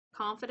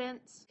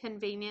confidence,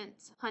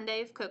 convenience,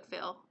 Hyundai of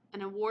Cookeville,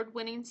 an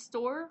award-winning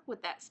store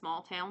with that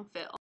small-town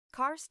feel.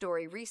 Car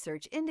Story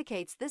research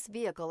indicates this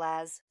vehicle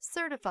as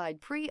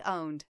certified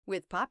pre-owned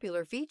with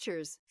popular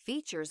features.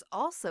 Features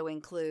also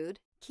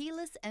include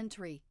keyless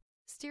entry,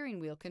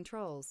 steering wheel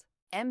controls,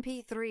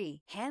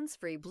 MP3,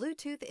 hands-free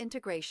Bluetooth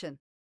integration.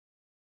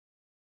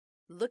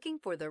 Looking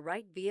for the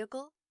right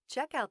vehicle?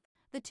 Check out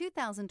the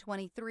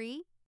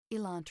 2023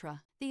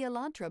 Elantra. The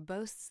Elantra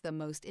boasts the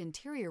most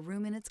interior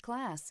room in its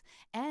class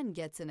and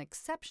gets an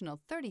exceptional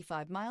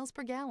 35 miles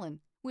per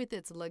gallon. With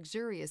its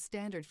luxurious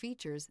standard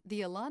features,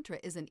 the Elantra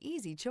is an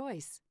easy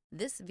choice.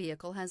 This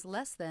vehicle has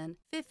less than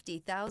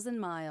 50,000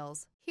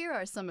 miles. Here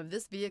are some of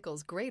this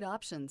vehicle's great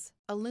options: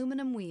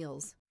 aluminum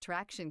wheels,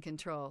 traction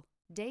control,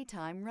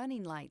 daytime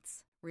running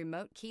lights,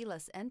 remote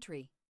keyless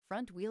entry,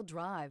 front-wheel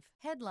drive,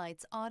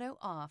 headlights auto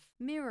off,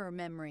 mirror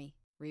memory,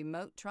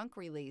 remote trunk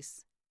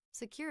release,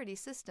 security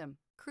system,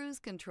 cruise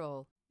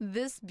control.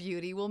 This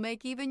beauty will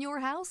make even your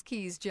house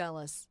keys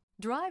jealous.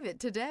 Drive it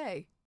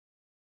today.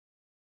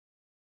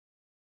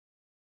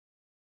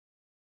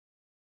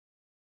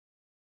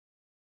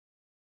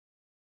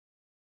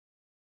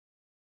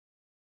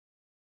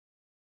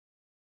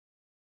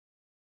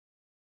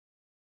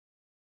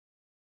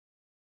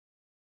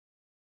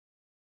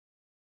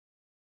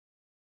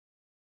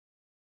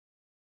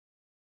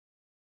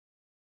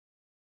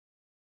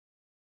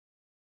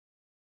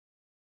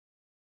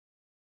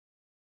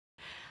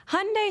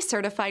 Hyundai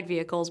Certified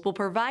vehicles will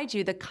provide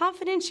you the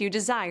confidence you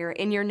desire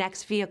in your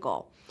next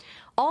vehicle.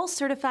 All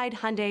certified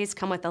Hyundais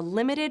come with a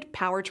limited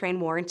powertrain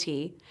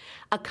warranty,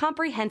 a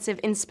comprehensive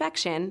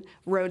inspection,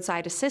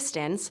 roadside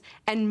assistance,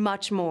 and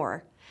much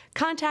more.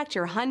 Contact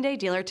your Hyundai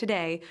dealer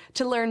today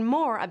to learn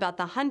more about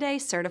the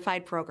Hyundai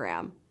Certified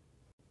program.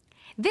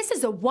 This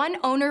is a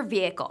one-owner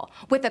vehicle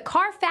with a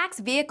CARFAX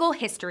Vehicle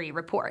History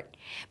Report.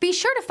 Be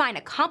sure to find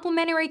a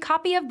complimentary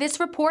copy of this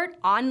report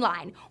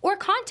online or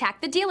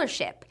contact the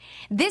dealership.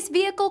 This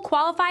vehicle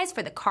qualifies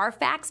for the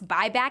CARFAX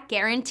Buyback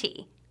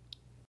Guarantee.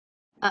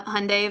 At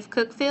Hyundai of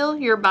Cookeville,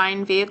 you're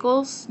buying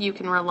vehicles you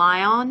can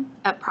rely on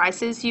at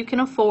prices you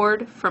can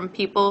afford from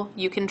people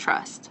you can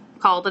trust.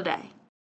 Call today.